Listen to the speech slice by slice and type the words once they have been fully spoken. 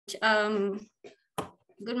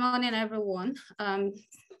Good morning, everyone.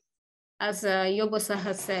 As Yobosa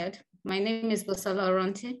has said, my name is Busola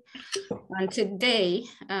Oronti, and today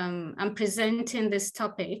I'm presenting this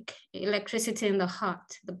topic, electricity in the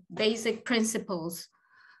heart, the basic principles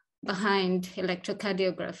behind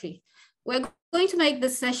electrocardiography. We're going to make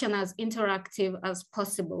this session as interactive as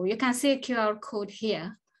possible. You can see a QR code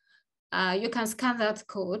here. You can scan that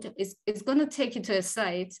code. It's going to take you to a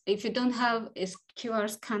site. If you don't have a QR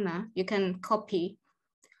scanner, you can copy.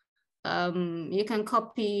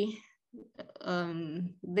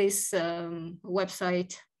 This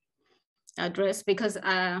website address, because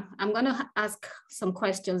I'm going to ask some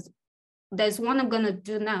questions. There's one I'm going to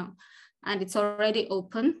do now, and it's already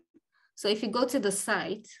open. So if you go to the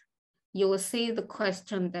site, you will see the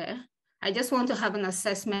question there. I just want to have an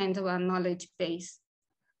assessment of our knowledge base.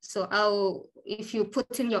 So if you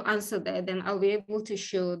put in your answer there, then I'll be able to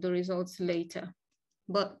show the results later.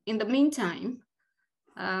 But in the meantime,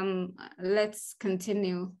 let's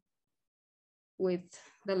continue with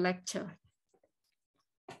the lecture.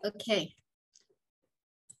 Okay.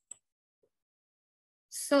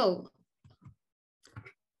 So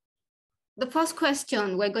the first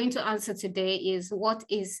question we're going to answer today is, what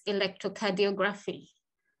is electrocardiography?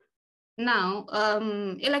 Now,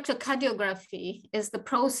 electrocardiography is the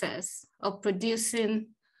process of producing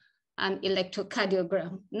an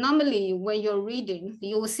electrocardiogram. Normally, when you're reading,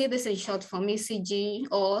 you will see this in short form, ECG,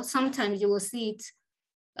 or sometimes you will see it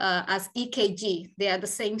as EKG. They are the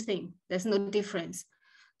same thing. There's no difference.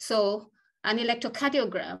 So an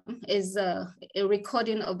electrocardiogram is a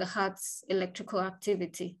recording of the heart's electrical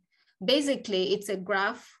activity. Basically, it's a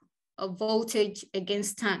graph of voltage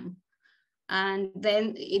against time. And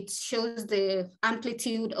then it shows the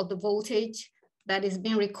amplitude of the voltage that is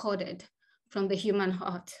being recorded from the human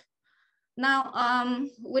heart. Now,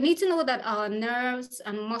 we need to know that our nerves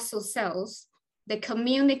and muscle cells, they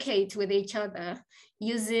communicate with each other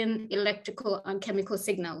using electrical and chemical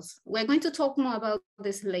signals. We're going to talk more about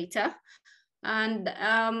this later. And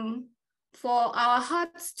for our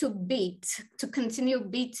hearts to beat, to continue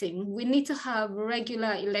beating, we need to have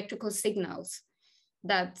regular electrical signals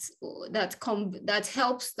that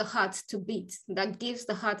helps the heart to beat, that gives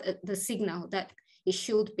the heart the signal that it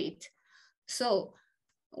should beat. So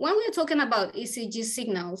when we're talking about ECG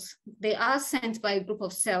signals, they are sent by a group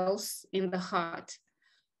of cells in the heart.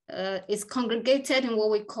 It's congregated in what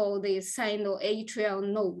we call the sinoatrial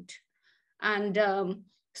node. And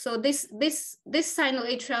so this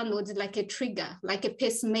sinoatrial node is like a trigger, like a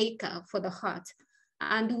pacemaker for the heart.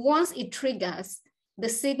 And once it triggers, the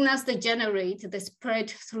signals they generate, they spread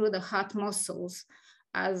through the heart muscles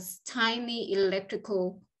as tiny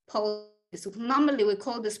electrical pulses. Normally, we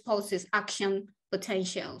call these pulses action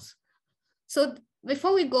potentials. So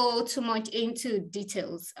before we go too much into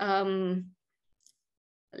details,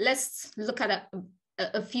 let's look at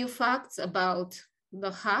a few facts about the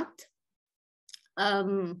heart.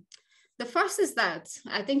 The first is that,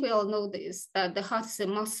 I think we all know this, that the heart is a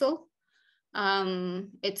muscle.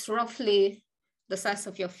 It's roughly the size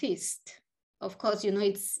of your fist. Of course, you know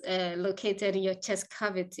it's located in your chest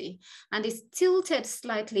cavity, and it's tilted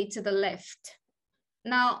slightly to the left.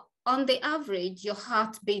 Now, on the average, your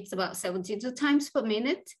heart beats about 72 times per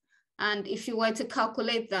minute. And if you were to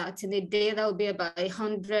calculate that in a day, that would be about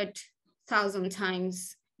 100,000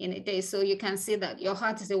 times in a day. So you can see that your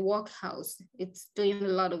heart is a workhouse. It's doing a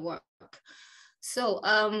lot of work. So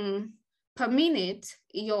per minute,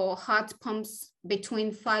 your heart pumps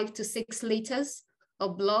between 5 to 6 liters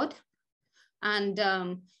of blood. And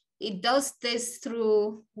it does this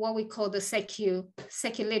through what we call the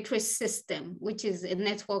circulatory system, which is a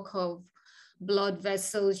network of blood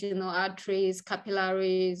vessels, you know, arteries,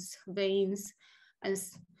 capillaries, veins. And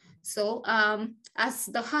so as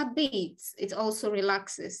the heart beats, it also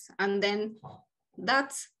relaxes. And then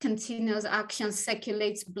that continuous action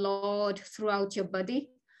circulates blood throughout your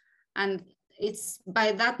body. And it's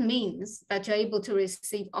by that means that you're able to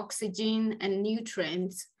receive oxygen and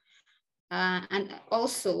nutrients. And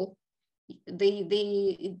also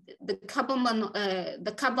the carbon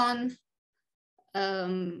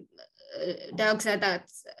dioxide that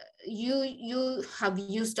you have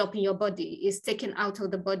used up in your body is taken out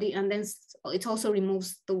of the body, and then it also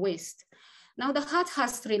removes the waste. Now the heart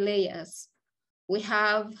has 3 layers. We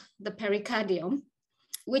have the pericardium,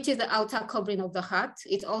 which is the outer covering of the heart.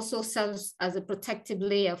 It also serves as a protective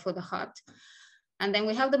layer for the heart. And then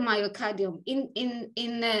we have the myocardium.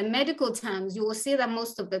 In medical terms, you will see that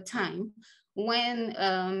most of the time when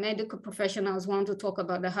medical professionals want to talk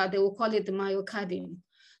about the heart, they will call it the myocardium.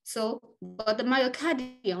 So, but the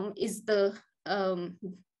myocardium is the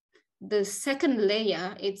the second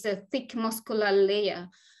layer, it's a thick muscular layer,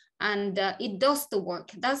 and it does the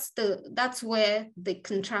work. That's where the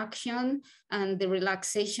contraction and the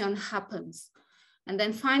relaxation happens. And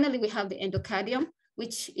then finally, we have the endocardium,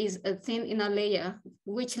 which is a thin inner layer,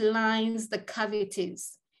 which lines the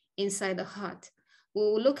cavities inside the heart.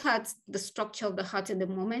 We'll look at the structure of the heart in a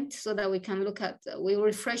moment so that we can look at, we'll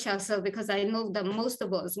refresh ourselves, because I know that most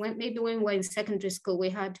of us, maybe when we were in secondary school, we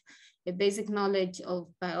had a basic knowledge of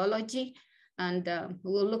biology, and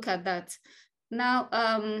we'll look at that. Now,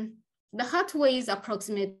 the heart weighs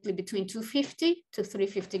approximately between 250 to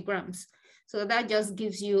 350 grams. So that just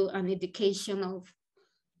gives you an indication of,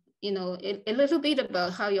 you know, a little bit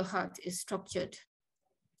about how your heart is structured.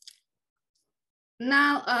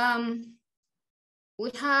 Now,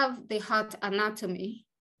 we have the heart anatomy,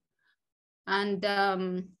 and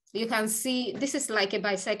you can see this is like a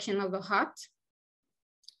bisection of the heart.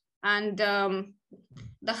 And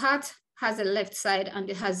the heart has a left side and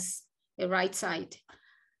it has a right side.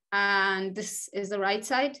 And this is the right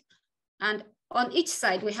side. And on each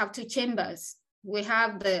side, we have two chambers. We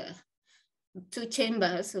have the two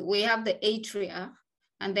chambers. We have the atria,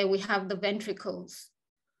 and then we have the ventricles.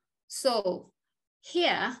 So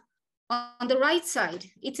here on the right side,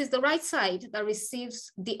 it is the right side that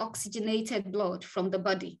receives deoxygenated blood from the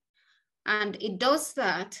body. And it does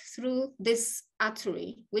that through this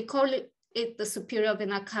artery. We call it the superior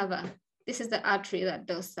vena cava. This is the artery that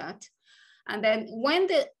does that. And then when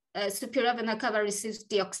the superior vena cava receives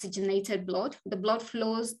deoxygenated blood, the blood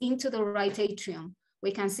flows into the right atrium.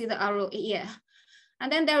 We can see the arrow here.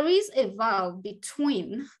 And then there is a valve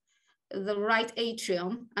between the right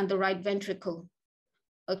atrium and the right ventricle.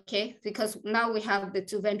 Okay, because now we have the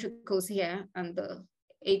two ventricles here and the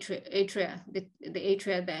atria, the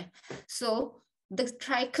atria there. So the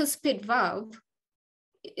tricuspid valve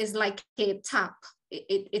is like a tap.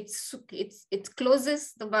 It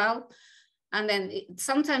closes the valve, and then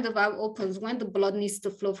sometimes the valve opens when the blood needs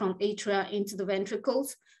to flow from atria into the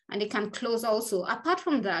ventricles, and it can close also. Apart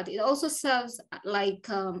from that, it also serves like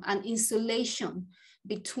an insulation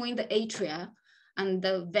between the atria and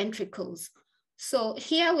the ventricles. So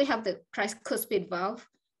here we have the tricuspid valve,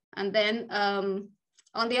 and then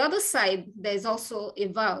on the other side, there's also a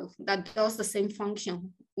valve that does the same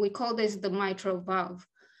function. We call this the mitral valve,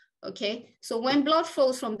 okay? So when blood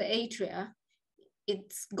flows from the atria,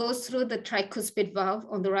 it goes through the tricuspid valve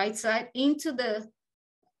on the right side into the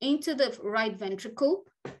right ventricle.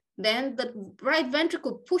 Then the right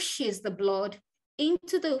ventricle pushes the blood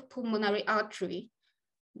into the pulmonary artery.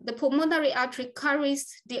 The pulmonary artery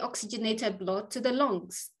carries deoxygenated blood to the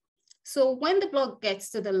lungs. So when the blood gets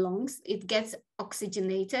to the lungs, it gets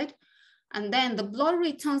oxygenated, and then the blood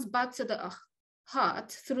returns back to the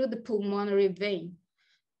heart through the pulmonary vein.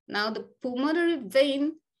 Now the pulmonary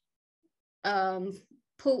vein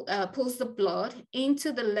pulls the blood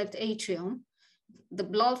into the left atrium. The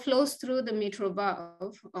blood flows through the mitral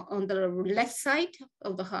valve on the left side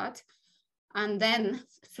of the heart, and then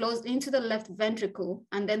flows into the left ventricle.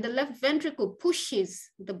 And then the left ventricle pushes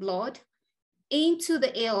the blood into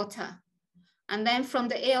the aorta. And then from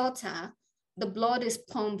the aorta, the blood is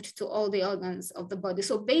pumped to all the organs of the body.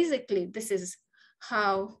 So basically, this is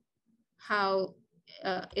how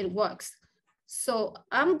it works. So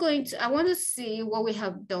I want to see what we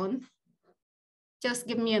have done. Just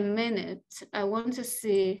give me a minute. I want to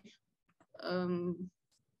see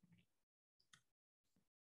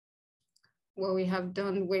what we have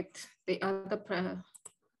done with the other prayer.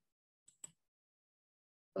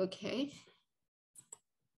 Okay.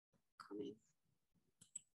 Coming.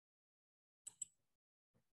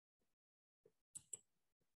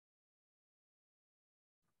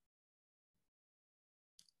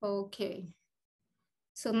 Okay.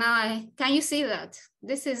 So now can you see that?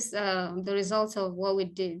 This is the result of what we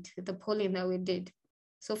did, the polling that we did.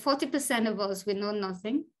 So 40% of us, we know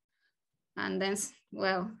nothing. And then,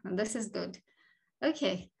 well, and this is good.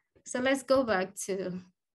 Okay, so let's go back to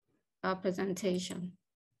our presentation.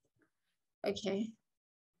 Okay.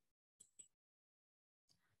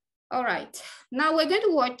 All right, now we're going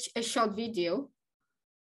to watch a short video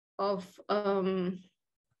of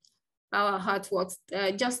how our heart works,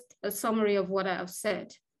 just a summary of what I have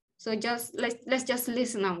said. So just let's just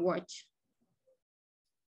listen and watch.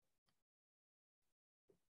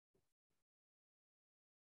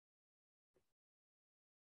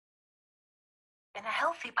 In a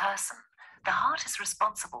healthy person, the heart is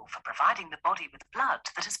responsible for providing the body with blood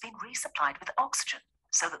that has been resupplied with oxygen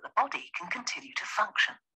so that the body can continue to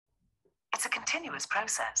function. It's a continuous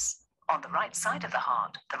process. On the right side of the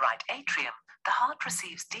heart, the right atrium, the heart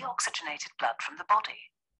receives deoxygenated blood from the body.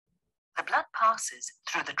 The blood passes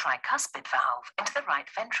through the tricuspid valve into the right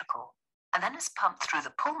ventricle and then is pumped through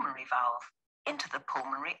the pulmonary valve into the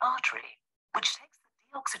pulmonary artery, which takes the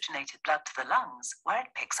deoxygenated blood to the lungs where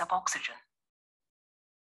it picks up oxygen.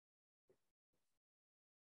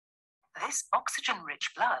 This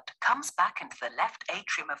oxygen-rich blood comes back into the left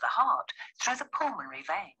atrium of the heart through the pulmonary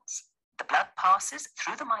veins. The blood passes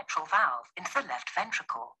through the mitral valve into the left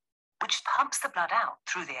ventricle, which pumps the blood out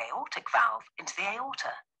through the aortic valve into the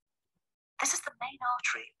aorta. This is the main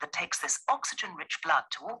artery that takes this oxygen-rich blood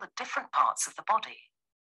to all the different parts of the body.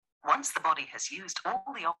 Once the body has used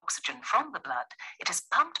all the oxygen from the blood, it is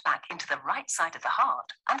pumped back into the right side of the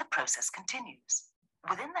heart, and the process continues.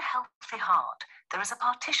 Within the healthy heart, there is a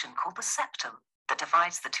partition called the septum that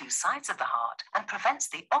divides the two sides of the heart and prevents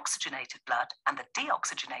the oxygenated blood and the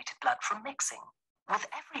deoxygenated blood from mixing. With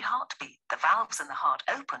every heartbeat, the valves in the heart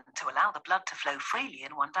open to allow the blood to flow freely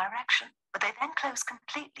in one direction, but they then close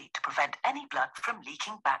completely to prevent any blood from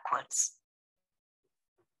leaking backwards.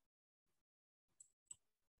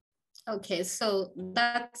 Okay, so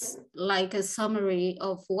that's like a summary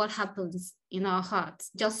of what happens in our hearts,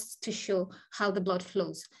 just to show how the blood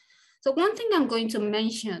flows. So one thing I'm going to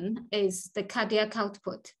mention is the cardiac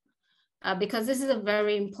output, because this is a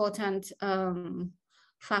very important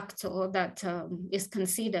factor that is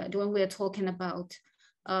considered when we're talking about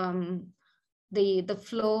the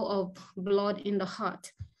flow of blood in the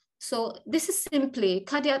heart. So this is simply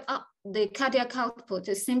the cardiac output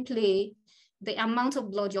is simply the amount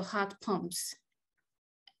of blood your heart pumps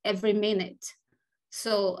every minute.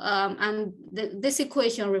 So, and this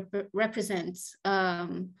equation represents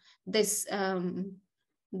this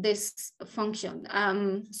function.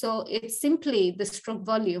 So it's simply the stroke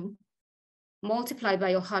volume multiplied by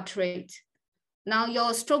your heart rate. Now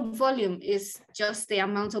your stroke volume is just the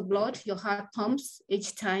amount of blood your heart pumps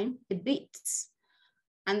each time it beats.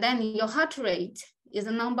 And then your heart rate is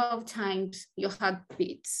the number of times your heart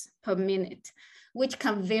beats per minute, which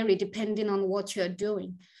can vary depending on what you're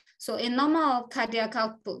doing. So a normal cardiac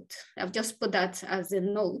output, I've just put that as a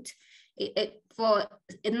note, for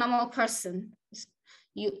a normal person,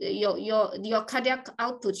 your cardiac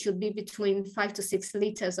output should be between 5 to 6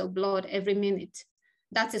 liters of blood every minute.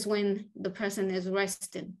 That is when the person is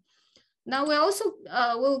resting. Now we're also,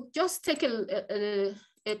 we'll just take a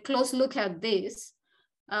close look at this.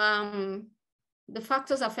 The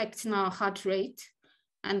factors affecting our heart rate,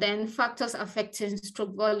 and then factors affecting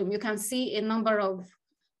stroke volume. You can see a number of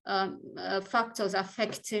factors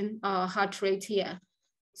affecting our heart rate here.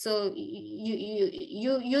 So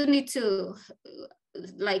you need to,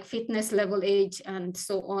 like fitness level, age, and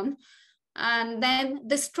so on. And then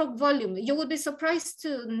the stroke volume, you would be surprised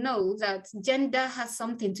to know that gender has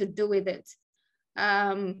something to do with it.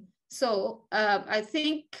 I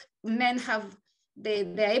think men have, they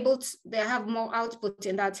have more output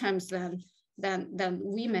in that terms than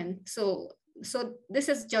women. So this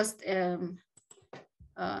is just to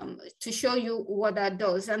show you what that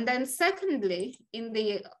does. And then secondly, in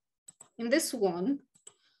this one,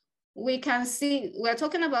 we can see we're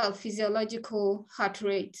talking about physiological heart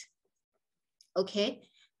rate. Okay,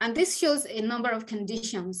 and this shows a number of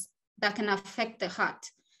conditions that can affect the heart.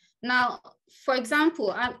 Now, for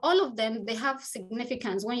example, all of them, they have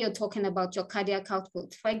significance when you're talking about your cardiac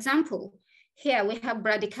output. For example, here we have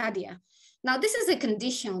bradycardia. Now, this is a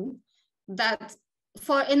condition that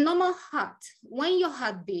for a normal heart, when your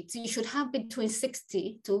heart beats, you should have between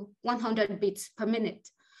 60 to 100 beats per minute.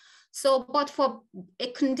 So, but for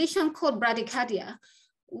a condition called bradycardia,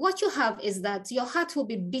 what you have is that your heart will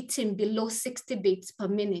be beating below 60 beats per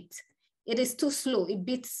minute. It is too slow. It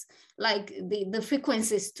beats, like the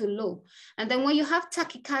frequency is too low. And then when you have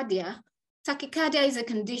tachycardia, tachycardia is a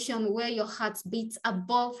condition where your heart beats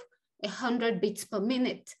above 100 beats per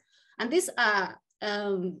minute. And these are,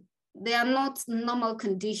 they are not normal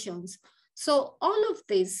conditions. So all of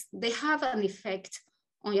these, they have an effect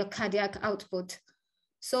on your cardiac output.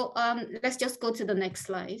 So let's just go to the next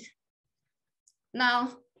slide.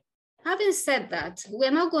 Now, having said that,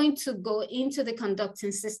 we're now going to go into the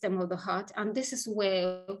conducting system of the heart, and this is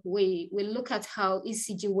where we look at how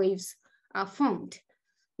ECG waves are formed.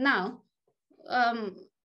 Now,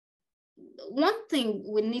 one thing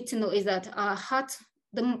we need to know is that our heart,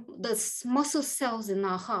 the muscle cells in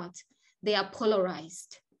our heart, they are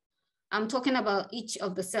polarized. I'm talking about each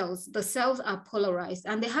of the cells. The cells are polarized,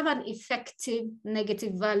 and they have an effective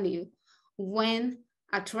negative value when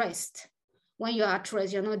at rest. When you're at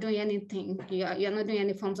rest, you're not doing anything. You're not doing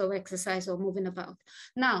any forms of exercise or moving about.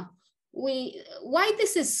 Now, why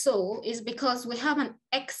this is so is because we have an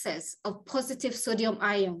excess of positive sodium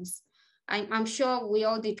ions. I'm sure we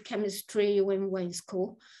all did chemistry when we were in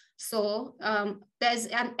school. So there's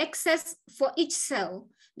an excess for each cell.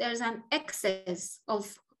 There's an excess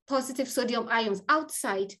of positive sodium ions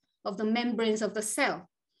outside of the membranes of the cell.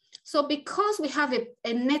 So because we have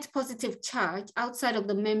a net positive charge outside of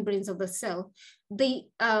the membranes of the cell, the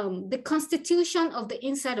constitution of the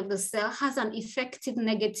inside of the cell has an effective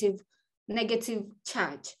negative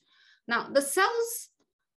charge. Now, the cells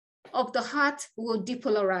of the heart will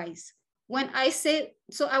depolarize. When I say,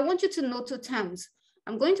 so I want you to know two terms.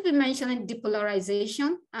 I'm going to be mentioning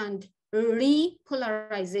depolarization and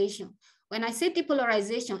repolarization. When I say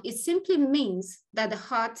depolarization, it simply means that the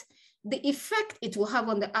heart, the effect it will have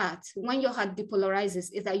on the heart when your heart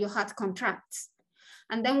depolarizes is that your heart contracts.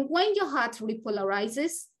 And then when your heart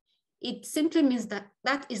repolarizes, it simply means that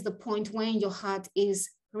that is the point when your heart is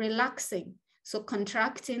relaxing. So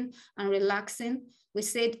contracting and relaxing, we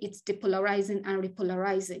said it's depolarizing and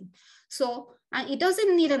repolarizing. So, and it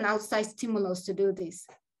doesn't need an outside stimulus to do this.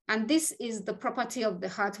 And this is the property of the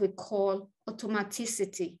heart we call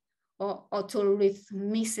automaticity or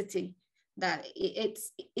autorhythmicity, that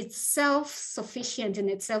it's self-sufficient in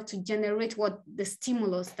itself to generate what the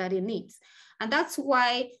stimulus that it needs. And that's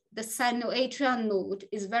why the sinoatrial node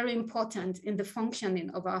is very important in the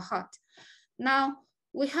functioning of our heart. Now,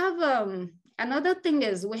 we have, another thing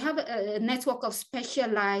is we have a network of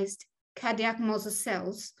specialized cardiac muscle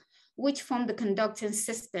cells, which form the conducting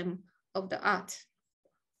system of the heart.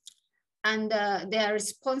 And they are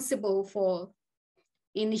responsible for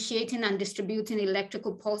initiating and distributing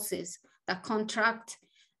electrical pulses that contract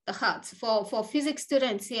the heart. For physics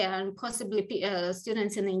students here and possibly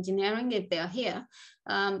students in engineering, if they're here,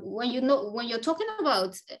 when you're talking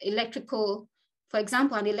about electrical, for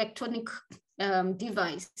example, an electronic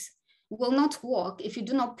device will not work if you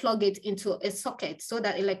do not plug it into a socket so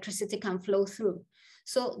that electricity can flow through.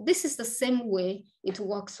 So this is the same way it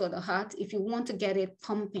works for the heart if you want to get it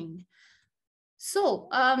pumping. So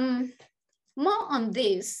more on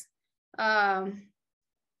this, I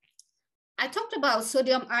talked about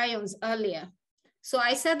sodium ions earlier. So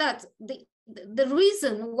I said that the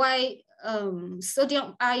reason why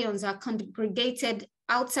sodium ions are congregated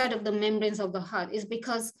outside of the membranes of the heart is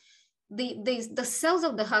because the cells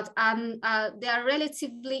of the heart they are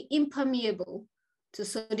relatively impermeable to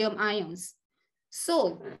sodium ions.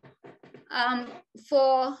 So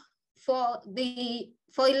for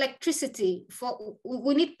electricity,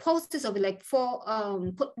 we need pulses of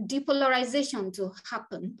depolarization to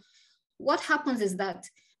happen. What happens is that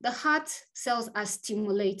the heart cells are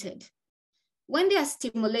stimulated. When they are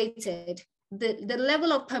stimulated, the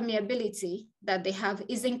level of permeability that they have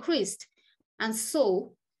is increased. And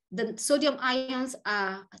so the sodium ions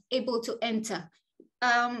are able to enter.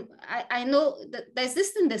 I know that there's this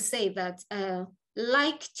thing they say that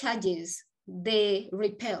like charges, they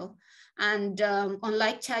repel, and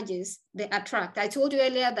unlike charges, they attract. I told you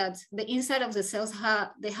earlier that the inside of the cells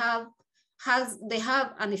they have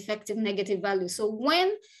an effective negative value. So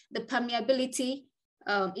when the permeability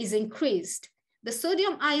is increased, the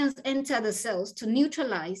sodium ions enter the cells to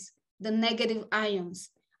neutralize the negative ions.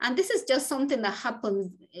 And this is just something that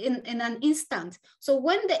happens in an instant. So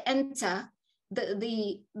when they enter,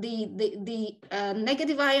 the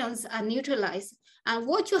negative ions are neutralized. And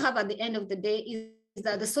what you have at the end of the day is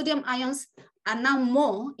that the sodium ions are now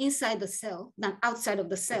more inside the cell than outside of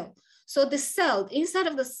the cell. So the cell inside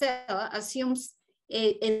of the cell assumes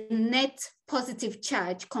a net positive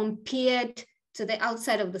charge compared to the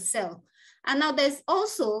outside of the cell. And now there's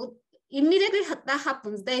also, immediately that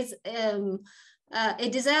happens, there's a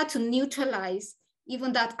desire to neutralize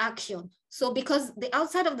even that action. So because the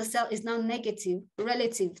outside of the cell is now negative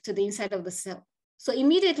relative to the inside of the cell. So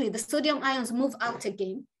immediately the sodium ions move out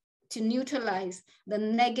again to neutralize the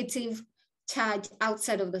negative charge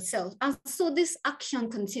outside of the cell. And so this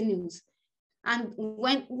action continues. And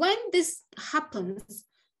when this happens,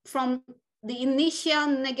 from the initial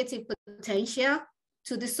negative potential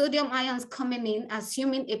to the sodium ions coming in,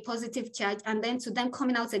 assuming a positive charge, and then to them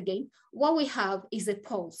coming out again, what we have is a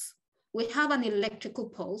pulse. We have an electrical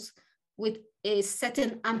pulse with a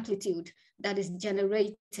certain amplitude that is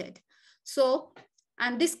generated. So,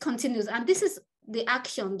 and this continues, and this is the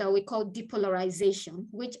action that we call depolarization,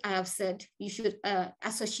 which I have said you should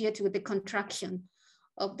associate with the contraction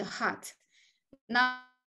of the heart. Now,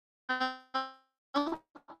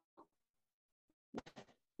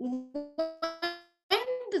 when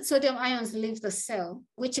the sodium ions leave the cell,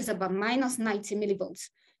 which is about minus 90 millivolts,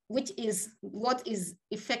 which is what is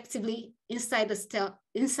effectively inside the cell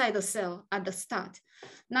at the start.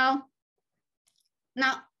 Now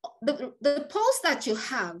the pulse that you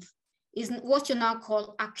have is what you now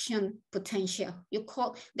call action potential.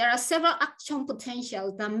 There are several action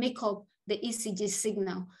potentials that make up the ECG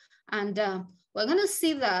signal. And we're gonna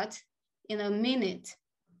see that in a minute.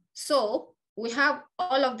 So we have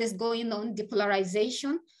all of this going on,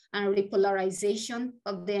 depolarization and repolarization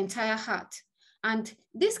of the entire heart. And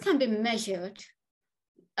this can be measured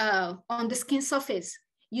on the skin surface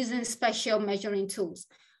using special measuring tools.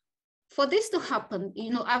 For this to happen,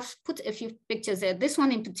 I've put a few pictures there. This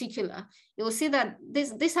one in particular, you will see that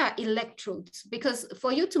these are electrodes, because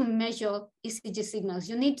for you to measure ECG signals,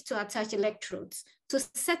 you need to attach electrodes to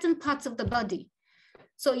certain parts of the body.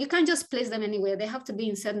 So you can't just place them anywhere. They have to be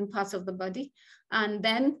in certain parts of the body. And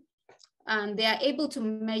then they are able to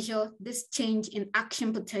measure this change in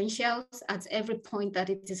action potentials at every point that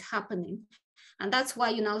it is happening. And that's why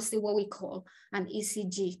you now see what we call an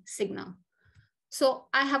ECG signal. So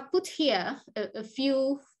I have put here a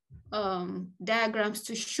few diagrams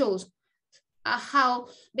to show how,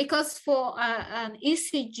 because for an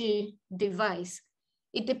ECG device,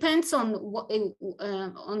 it depends on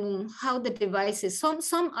how the device is.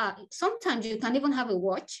 Sometimes you can even have a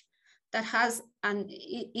watch that has an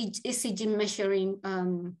ECG measuring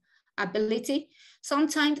ability.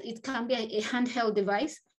 Sometimes it can be a handheld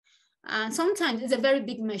device. And sometimes it's a very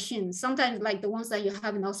big machine, sometimes like the ones that you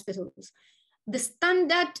have in hospitals. The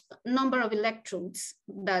standard number of electrodes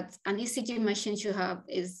that an ECG machine should have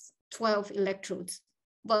is 12 electrodes,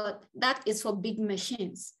 but that is for big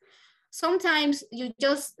machines. Sometimes you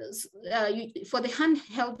just, for the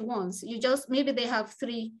handheld ones, maybe they have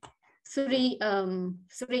three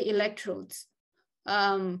electrodes.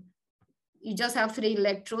 You just have 3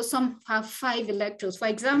 electrodes. Some have 5 electrodes. For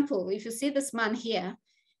example, if you see this man here,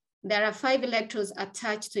 there are 5 electrodes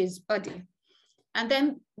attached to his body. And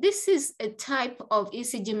then this is a type of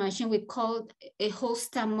ECG machine we call a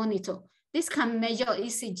Holter monitor. This can measure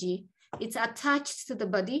ECG. It's attached to the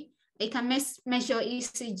body. It can measure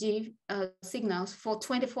ECG signals for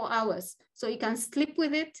 24 hours. So you can sleep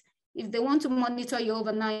with it. If they want to monitor you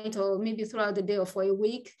overnight or maybe throughout the day or for a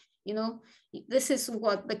week, this is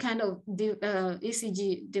what the kind of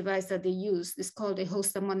ECG device that they use is called a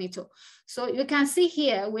Holter monitor. So you can see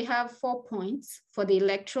here, we have 4 points for the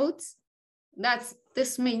electrodes.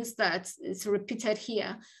 This means that it's repeated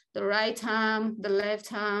here. The right arm, the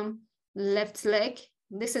left arm, left leg.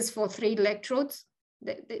 This is for 3 electrodes.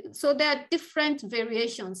 So there are different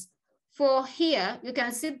variations. For here, you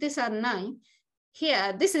can see these are 9.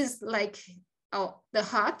 Here, this is like the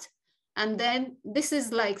heart. And then this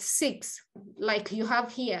is like 6, like you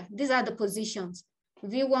have here. These are the positions,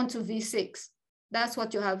 V1 to V6. That's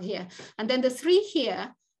what you have here. And then the 3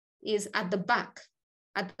 here is at the back,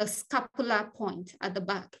 at the scapular point at the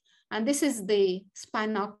back. And this is the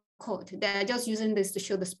spinal cord. They're just using this to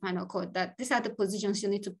show the spinal cord, that these are the positions you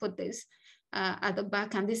need to put this at the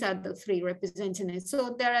back, and these are the 3 representing it.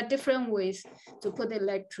 So there are different ways to put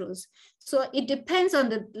electrodes. So it depends on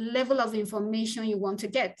the level of information you want to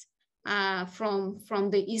get from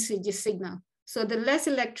the ECG signal. So the less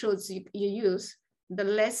electrodes you use, the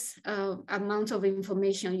less amount of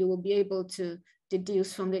information you will be able to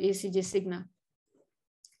deduce from the ECG signal.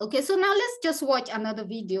 Okay, so now let's just watch another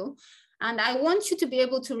video. And I want you to be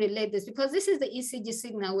able to relate this, because this is the ECG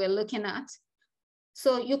signal we're looking at.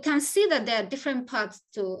 So you can see that there are different parts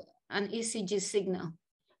to an ECG signal.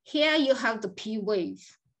 Here you have the P wave.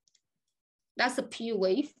 That's the P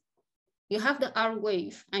wave. You have the R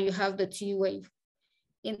wave and you have the T wave.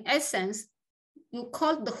 In essence, you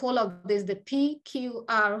call the whole of this the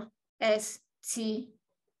PQRST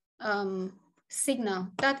signal.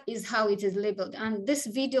 That is how it is labeled. And this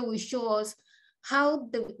video will show us how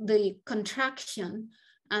the contraction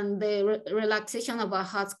and the relaxation of our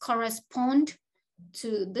hearts correspond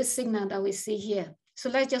to this signal that we see here. So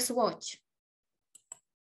let's just watch.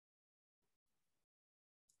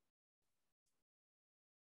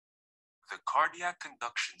 The cardiac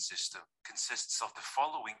conduction system consists of the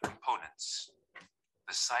following components: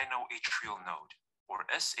 the sinoatrial node, or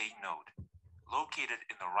SA node, located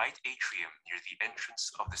in the right atrium near the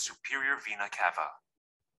entrance of the superior vena cava.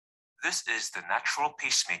 This is the natural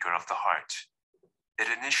pacemaker of the heart. It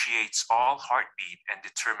initiates all heartbeat and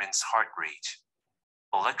determines heart rate.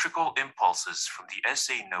 Electrical impulses from the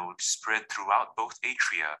SA node spread throughout both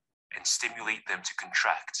atria and stimulate them to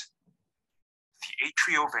contract. The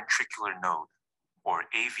atrioventricular node, or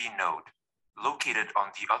AV node, located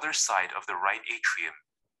on the other side of the right atrium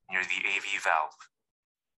near the AV valve.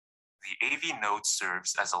 The AV node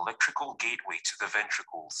serves as electrical gateway to the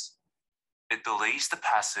ventricles. It delays the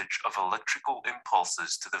passage of electrical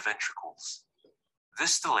impulses to the ventricles.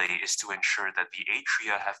 This delay is to ensure that the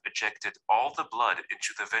atria have ejected all the blood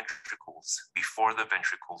into the ventricles before the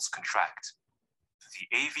ventricles contract.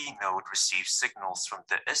 The AV node receives signals from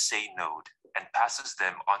the SA node and passes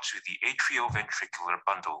them onto the atrioventricular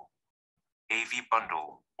bundle, AV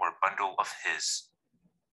bundle, or bundle of His.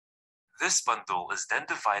 This bundle is then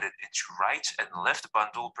divided into right and left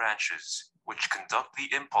bundle branches, which conduct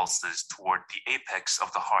the impulses toward the apex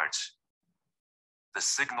of the heart. The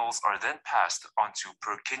signals are then passed onto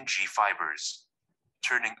Purkinje fibers,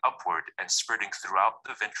 turning upward and spreading throughout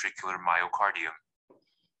the ventricular myocardium.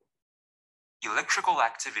 Electrical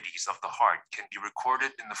activities of the heart can be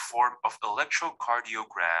recorded in the form of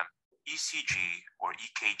electrocardiogram, ECG, or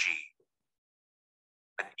EKG.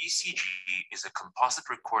 An ECG is a composite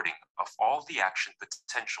recording of all the action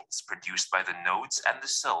potentials produced by the nodes and the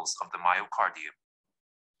cells of the myocardium.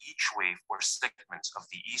 Each wave or segment of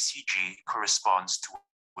the ECG corresponds to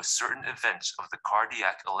a certain event of the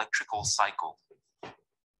cardiac electrical cycle.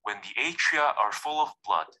 When the atria are full of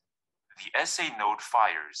blood, the SA node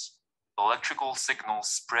fires. Electrical signals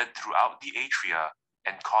spread throughout the atria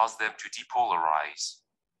and cause them to depolarize.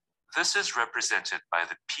 This is represented by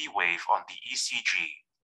the P wave on the ECG.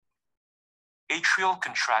 Atrial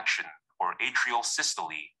contraction, or atrial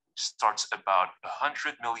systole, starts about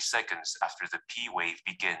 100 milliseconds after the P wave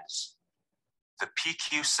begins. The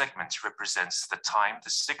PQ segment represents the time the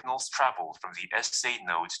signals travel from the SA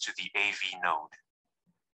node to the AV node.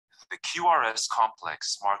 The QRS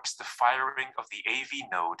complex marks the firing of the AV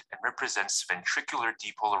node and represents ventricular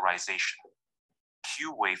depolarization.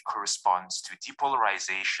 Q wave corresponds to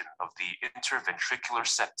depolarization of the interventricular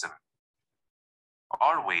septum.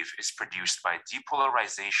 R wave is produced by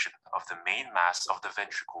depolarization of the main mass of the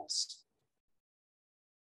ventricles.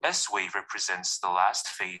 S wave represents the last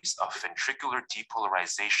phase of ventricular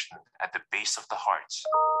depolarization at the base of the heart.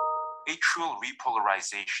 Atrial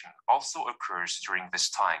repolarization also occurs during this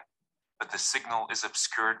time, but the signal is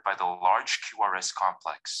obscured by the large QRS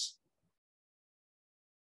complex.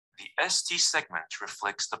 The ST segment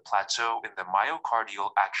reflects the plateau in the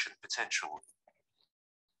myocardial action potential.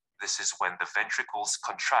 This is when the ventricles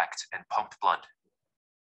contract and pump blood.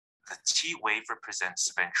 The T wave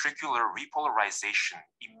represents ventricular repolarization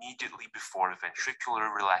immediately before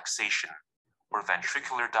ventricular relaxation, or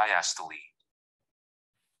ventricular diastole.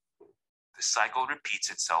 The cycle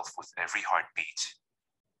repeats itself with every heartbeat.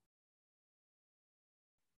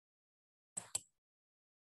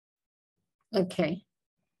 Okay.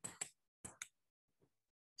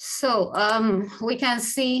 So we can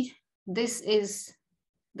see this is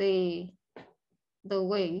the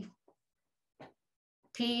wave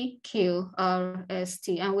P, Q, R, S,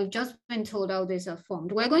 T, and we've just been told how these are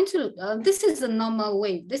formed. We're going to, this is a normal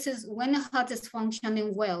wave. This is when the heart is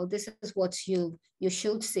functioning well, this is what you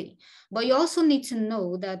should see. But you also need to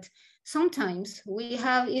know that sometimes we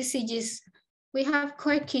have ECGs, we have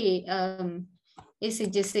quirky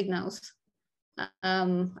ECG signals.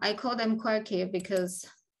 I call them quirky because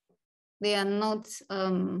they are not,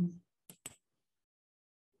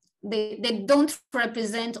 they don't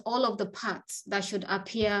represent all of the parts that should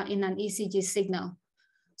appear in an ECG signal.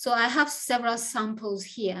 So I have several samples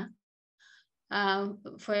here.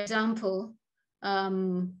 For example,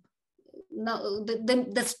 now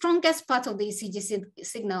the strongest part of the ECG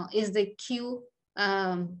signal is the Q,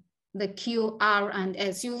 Q, R, and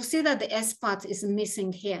S. You will see that the S part is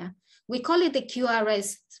missing here. We call it the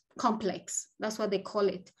QRS complex. That's what they call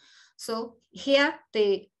it. So here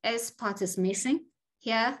the S part is missing.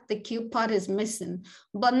 Here, the Q part is missing,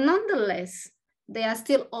 but nonetheless, they are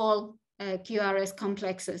still all QRS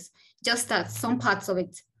complexes, just that some parts of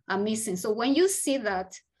it are missing. So when you see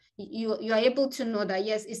that, you are able to know that,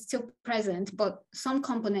 yes, it's still present, but some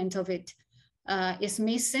component of it is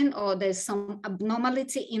missing, or there's some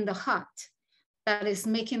abnormality in the heart that is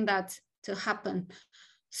making that to happen.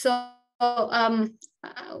 So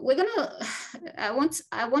we're gonna, I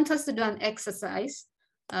want us to do an exercise.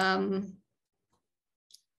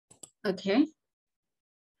 Okay,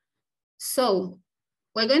 so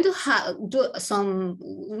we're going to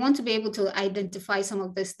we want to be able to identify some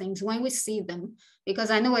of these things when we see them, because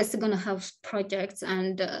I know we're still going to have projects,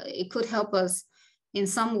 and it could help us in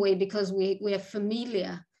some way because we are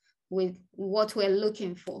familiar with what we're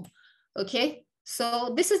looking for. Okay,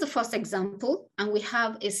 so this is the first example, and we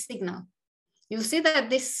have a signal. You see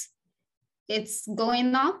that it's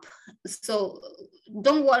going up, so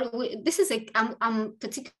don't worry. This is I'm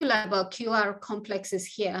particular about QR complexes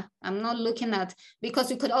here. I'm not looking at,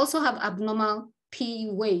 because you could also have abnormal P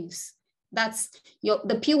waves. That's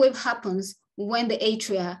the P wave happens when the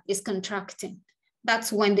atria is contracting.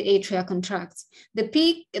 that's when the atria contracts. The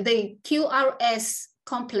QRS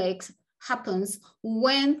complex happens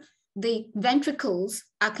when the ventricles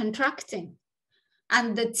are contracting,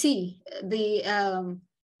 and the T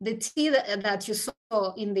that you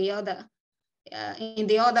saw in the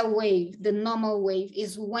other wave, the normal wave,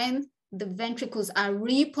 is when the ventricles are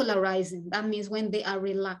repolarizing. That means when they are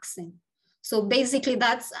relaxing. So basically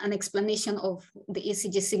that's an explanation of the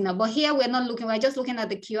ECG signal. But here we're just looking at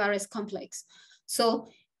the QRS complex. So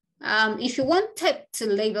if you wanted to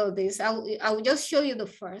label this, I will just show you the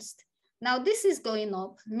first. Now this is going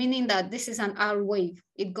up, meaning that this is an R wave.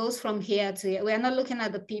 It goes from here to here. We're not looking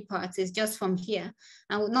at the P part, it's just from here,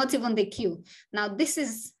 and not even the Q. Now this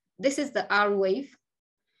is the R wave,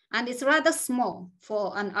 and it's rather small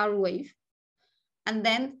for an R wave. And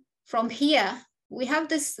then from here, we have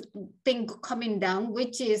this thing coming down,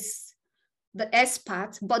 which is the S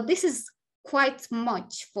part, but this is quite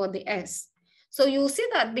much for the S. So you'll see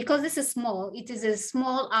that because this is small, it is a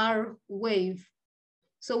small R wave.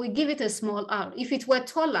 So we give it a small r. If it were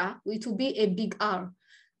taller, it would be a big R.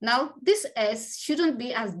 Now this S shouldn't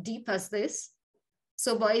be as deep as this.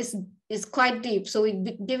 So, but it's quite deep. So we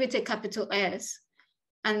give it a capital S,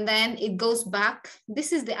 and then it goes back.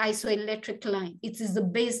 This is the isoelectric line. It is the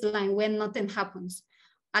baseline where nothing happens.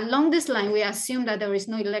 Along this line, we assume that there is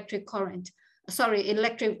no electric current. Sorry,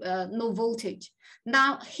 no voltage.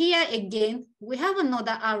 Now here again, we have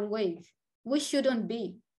another R wave, which shouldn't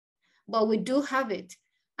be, but we do have it.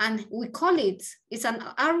 And we call it's an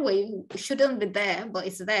R wave, it shouldn't be there, but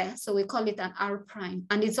it's there. So we call it an R prime,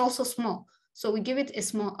 and it's also small. So we give it a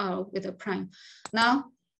small r with a prime. Now,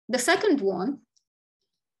 the second one,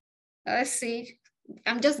 let's see,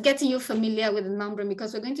 I'm just getting you familiar with the numbering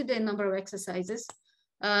because we're going to do a number of exercises.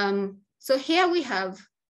 So here we have,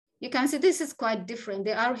 you can see this is quite different.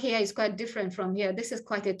 The R here is quite different from here. This is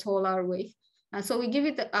quite a tall R wave. And so we give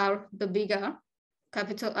it the R, the big R,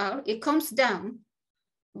 capital R. It comes down,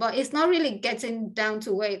 but it's not really getting down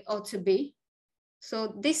to where it ought to be.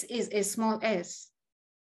 So this is a small s.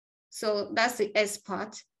 So that's the S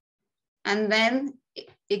part. And then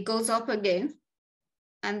it goes up again.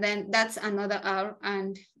 And then that's another R,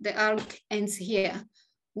 and the R ends here,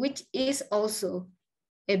 which is also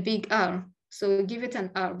a big R. So we give it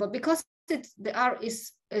an R, but because the R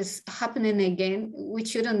is happening again, which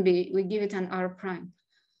shouldn't be, we give it an R prime.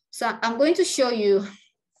 So I'm going to show you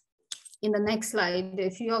in the next slide a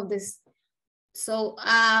few of this. So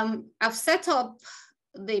I've set up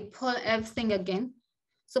the pole F thing again.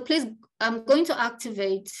 So please, I'm going to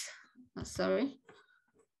activate,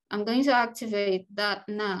 I'm going to activate that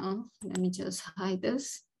now. Let me just hide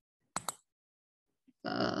this.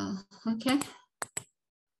 Okay.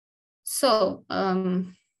 So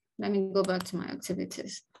let me go back to my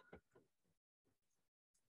activities.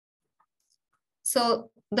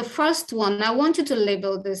 So the first one, I want you to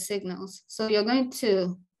label the signals. So you're going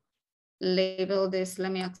to label this.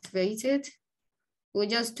 Let me activate it. We'll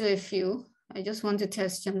just do a few. I just want to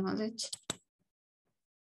test your knowledge.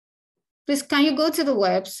 Please, can you go to the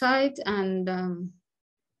website and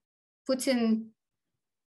put in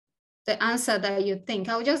the answer that you think?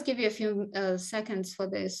 I'll just give you a few seconds for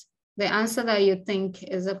this. The answer that you think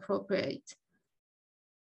is appropriate.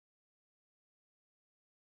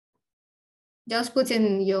 Just put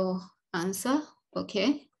in your answer,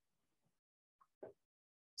 okay?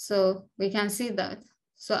 So we can see that.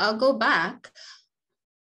 So I'll go back.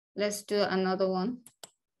 Let's do another one.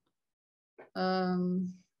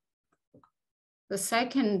 The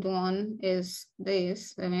second one is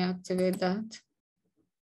this. Let me activate that.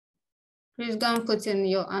 Please go and put in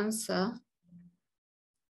your answer.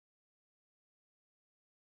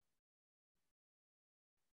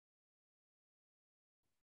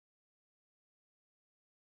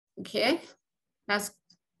 Okay, that's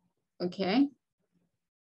okay.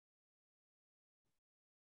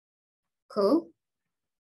 Cool.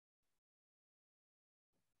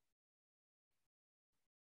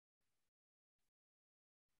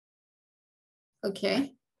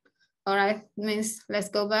 Okay. All right, Miss, let's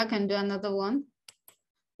go back and do another one.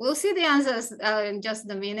 We'll see the answers in just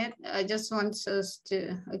a minute. I just want us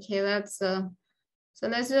to, okay, that's, so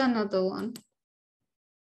let's do another one.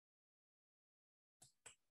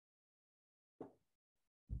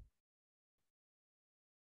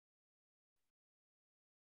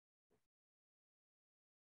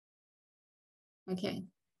 Okay.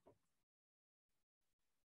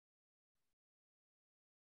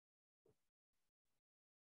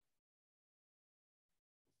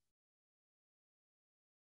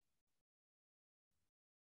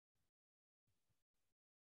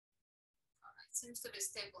 Seems to be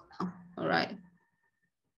stable now. All right.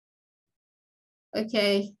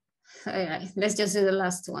 Okay, all right, let's just do the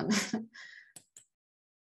last one.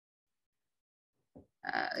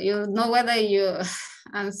 You know whether your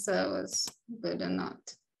answer was good or not.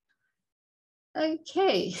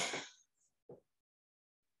 Okay.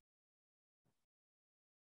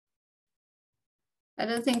 I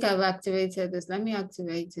don't think I've activated this. Let me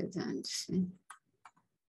activate it and see.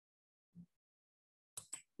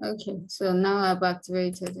 Okay, so now I've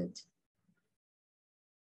activated it.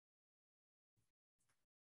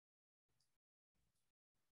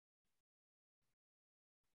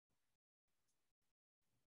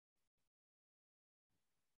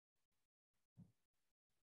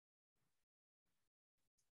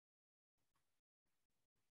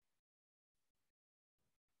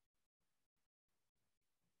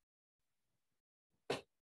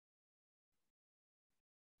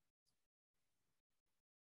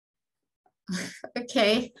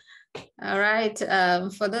 Okay, all right.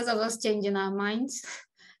 For those of us changing our minds,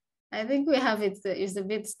 I think we have it, it's a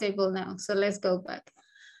bit stable now. So let's go back.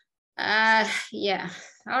 Yeah,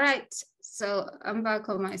 all right. So I'm back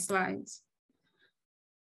on my slides.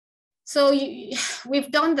 So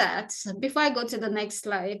we've done that. Before I go to the next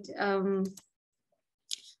slide, can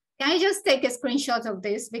you just take a screenshot of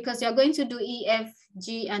this because you're going to do E, F,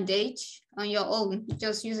 G, and H on your own.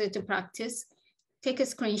 Just use it to practice. Take a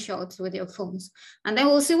screenshot with your phones, and then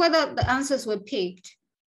we'll see whether the answers were picked.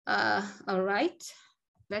 All right,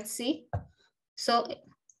 let's see. So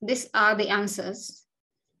these are the answers.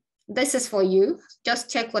 This is for you.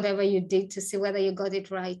 Just check whatever you did to see whether you got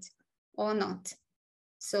it right or not.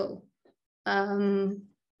 So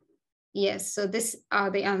yes, so these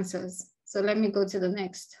are the answers. So let me go to the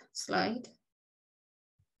next slide.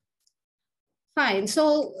 Fine,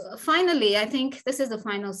 so finally, I think this is the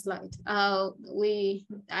final slide. I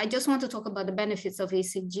just want to talk about the benefits of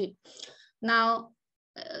ECG. Now,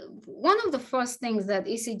 one of the first things that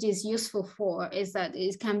ECG is useful for is that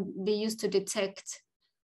it can be used to detect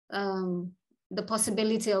the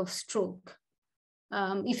possibility of stroke.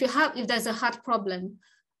 If there's a heart problem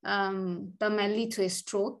that might lead to a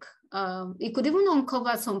stroke, it could even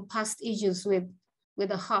uncover some past issues with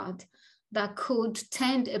the heart that could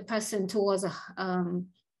tend a person towards a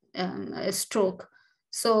stroke.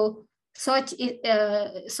 So when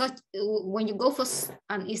you go for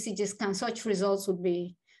an ECG scan, such results would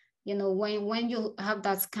be, when you have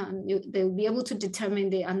that scan, they'll be able to determine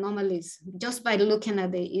the anomalies just by looking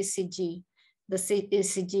at the ECG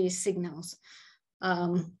signals.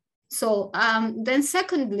 Then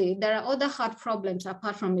secondly, there are other heart problems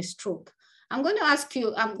apart from a stroke. I'm going to ask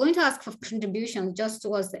for contributions just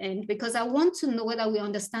towards the end because I want to know whether we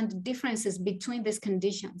understand the differences between these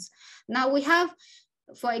conditions. Now we have,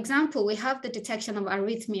 for example, we have the detection of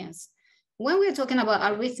arrhythmias. When we're talking about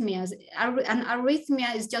arrhythmias, an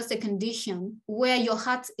arrhythmia is just a condition where your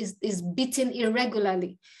heart is beating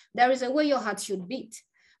irregularly. There is a way your heart should beat.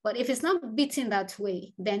 But if it's not beating that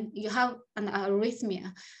way, then you have an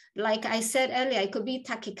arrhythmia. Like I said earlier, it could be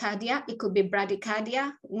tachycardia, it could be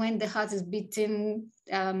bradycardia when the heart is beating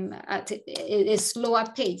at a slower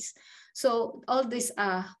pace. So all these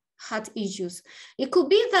are heart issues. It could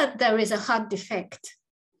be that there is a heart defect.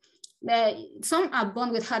 Some are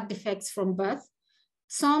born with heart defects from birth.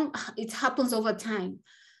 Some, it happens over time.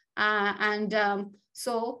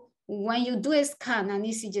 So when you do a scan, an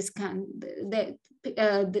ECG scan,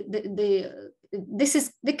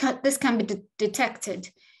 this can be detected.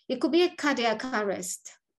 It could be a cardiac arrest,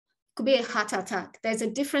 it could be a heart attack. There's a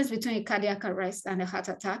difference between a cardiac arrest and a heart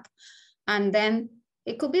attack. And then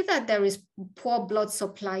it could be that there is poor blood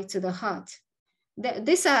supply to the heart.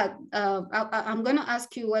 These are, I'm going to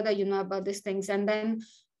ask you whether you know about these things, and then,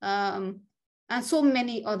 and so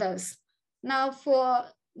many others. Now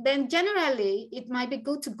then generally, it might be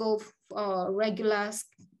good to go for regular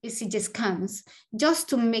ECG scans just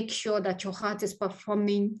to make sure that your heart is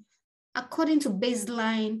performing according to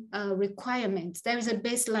baseline requirements. There is a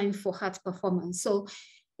baseline for heart performance. So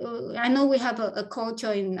I know we have a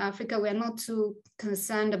culture in Africa, we're not too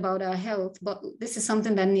concerned about our health, but this is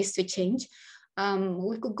something that needs to change.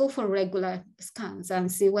 We could go for regular scans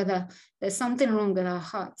and see whether there's something wrong with our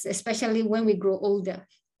hearts, especially when we grow older.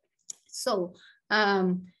 So,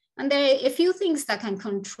 and there are a few things that can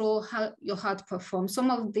control how your heart performs.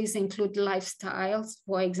 Some of these include lifestyles,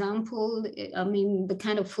 for example, the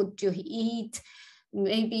kind of food you eat,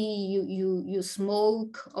 maybe you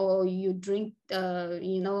smoke or you drink,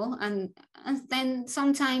 and then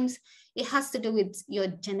sometimes it has to do with your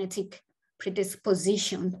genetic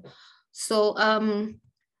predisposition. So,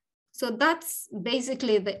 so that's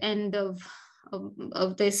basically the end of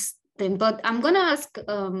this thing. But I'm going to ask,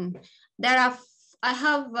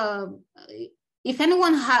 if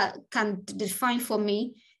anyone can define for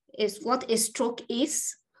me is what a stroke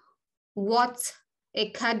is, what a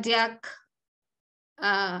cardiac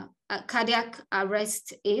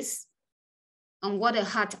arrest is, and what a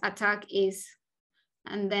heart attack is,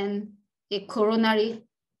 and then a coronary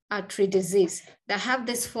artery disease. They have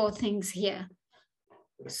these 4 things here.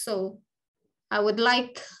 So I would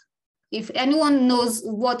like, if anyone knows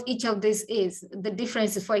what each of these is, the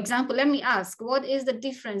differences. For example, let me ask, what is the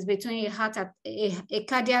difference between a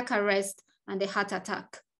cardiac arrest and a heart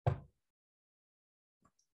attack?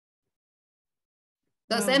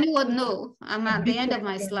 Does anyone know? I'm at the end of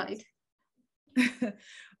my slide.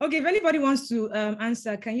 Okay, if anybody wants to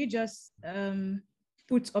answer, can you just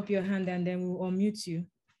put up your hand and then we'll unmute you?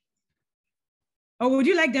 Or would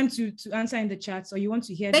you like them to answer in the chat, or you want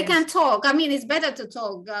to hear them? They can talk. I mean, it's better to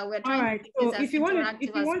talk. We're trying All right. So if you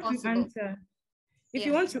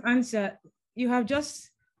want to answer, you have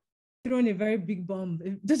just thrown a very big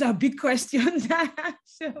bomb. Those are big questions.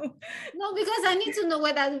 So no, because I need to know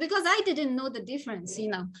because I didn't know the difference,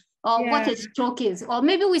 or what a stroke is. Or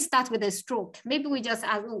maybe we start with a stroke. Maybe we just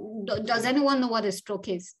ask, does anyone know what a stroke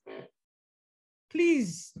is?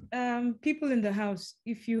 Please, people in the house,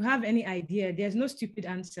 if you have any idea, there's no stupid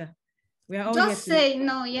answer. We are all just say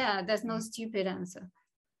no. Yeah, there's no stupid answer.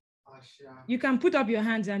 You can put up your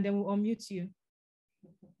hands and then we'll unmute you.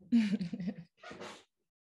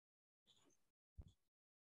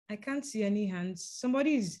 I can't see any hands.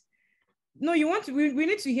 Somebody's. No, we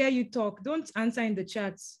need to hear you talk. Don't answer in the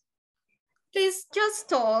chats. Please just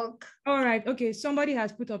talk. All right. Okay. Somebody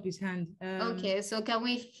has put up his hand. Okay. So can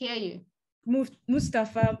we hear you?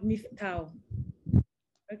 Mustafa Miftau.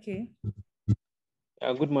 Okay.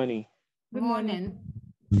 Good morning. Good morning.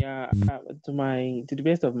 Yeah, to the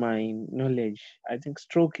best of my knowledge, I think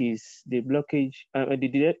stroke is the blockage,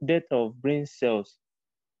 the death of brain cells,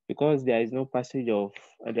 because there is no passage of,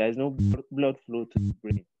 there is no blood flow to the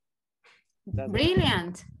brain.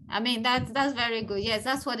 Brilliant. I mean, that's very good. Yes,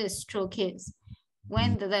 that's what a stroke is.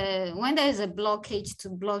 When there is a blockage to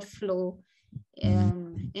blood flow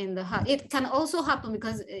in the heart. It can also happen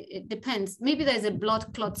because it depends. Maybe there's a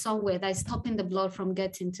blood clot somewhere that's stopping the blood from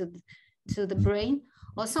getting to the brain.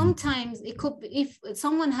 Or sometimes it could be if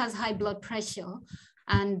someone has high blood pressure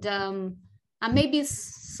and maybe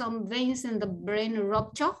some veins in the brain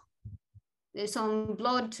rupture. There's some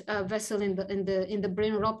blood vessel in the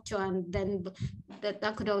brain rupture, and then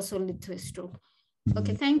that could also lead to a stroke.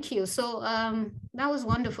 Okay, thank you. So that was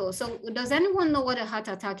wonderful. So does anyone know what a heart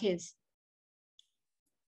attack is?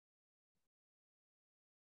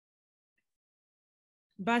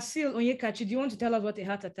 Basil Onyekachi, do you want to tell us what a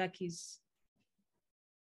heart attack is?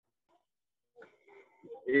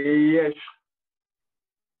 Yes.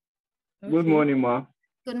 Okay. Good morning, ma.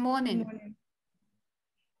 Good morning. Good morning.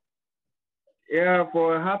 Yeah,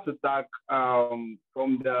 for a heart attack, from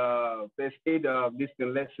the first aid this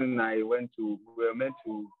lesson I went to,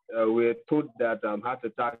 we were told that heart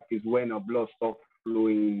attack is when blood stops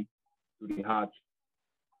flowing to the heart.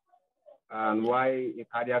 And why a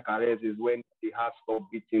cardiac arrest is when the heart stops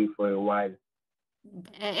beating for a while.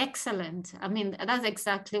 Excellent. I mean, that's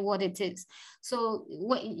exactly what it is. So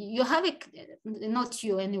you have it, not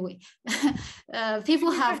you anyway.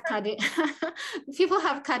 People have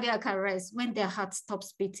cardiac arrest when their heart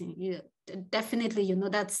stops beating. Definitely,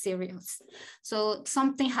 that's serious. So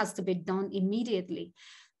something has to be done immediately.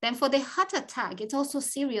 Then for the heart attack, it's also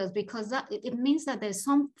serious because it means that there's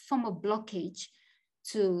some form of blockage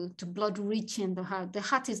to blood reaching the heart. The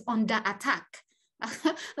heart is under attack.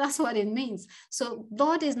 That's what it means. So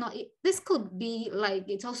blood is not, this could be like,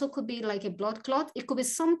 it also could be like a blood clot. It could be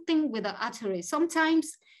something with the artery.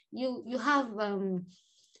 Sometimes you have,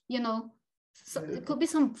 so it could be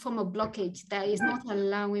some form of blockage that is not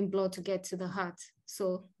allowing blood to get to the heart.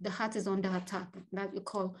 So the heart is under attack, that you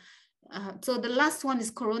call. So the last one is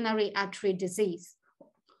coronary artery disease.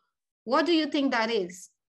 What do you think that is?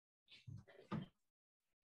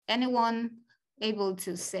 Anyone able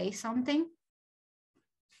to say something?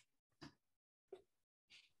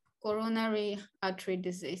 Coronary artery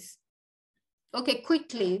disease. Okay,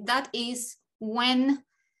 quickly, that is when,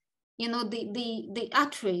 the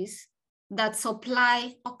arteries that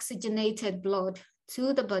supply oxygenated blood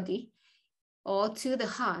to the body or to the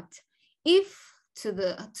heart, to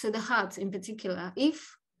the heart in particular,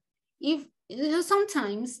 if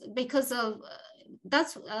sometimes because of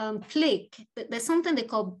that's plaque, there's something they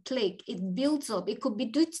call plaque, it builds up. It could be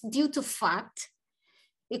due to fat.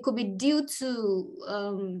 It could be due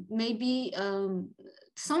to maybe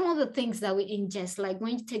some of the things that we ingest, like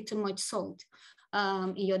when you take too much salt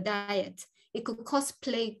in your diet, it could cause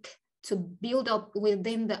plaque to build up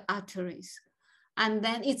within the arteries. and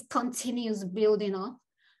then it continues building up.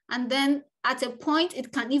 And then at a point,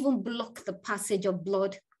 it can even block the passage of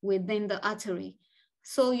blood within the artery.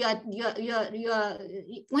 So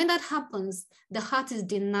when that happens, the heart is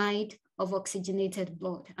denied of oxygenated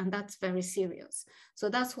blood, and that's very serious. So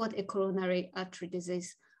that's what a coronary artery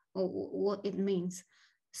disease, or what it means.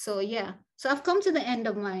 So yeah, so I've come to the end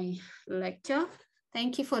of my lecture.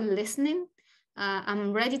 Thank you for listening.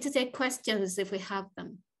 I'm ready to take questions if we have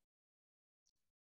them.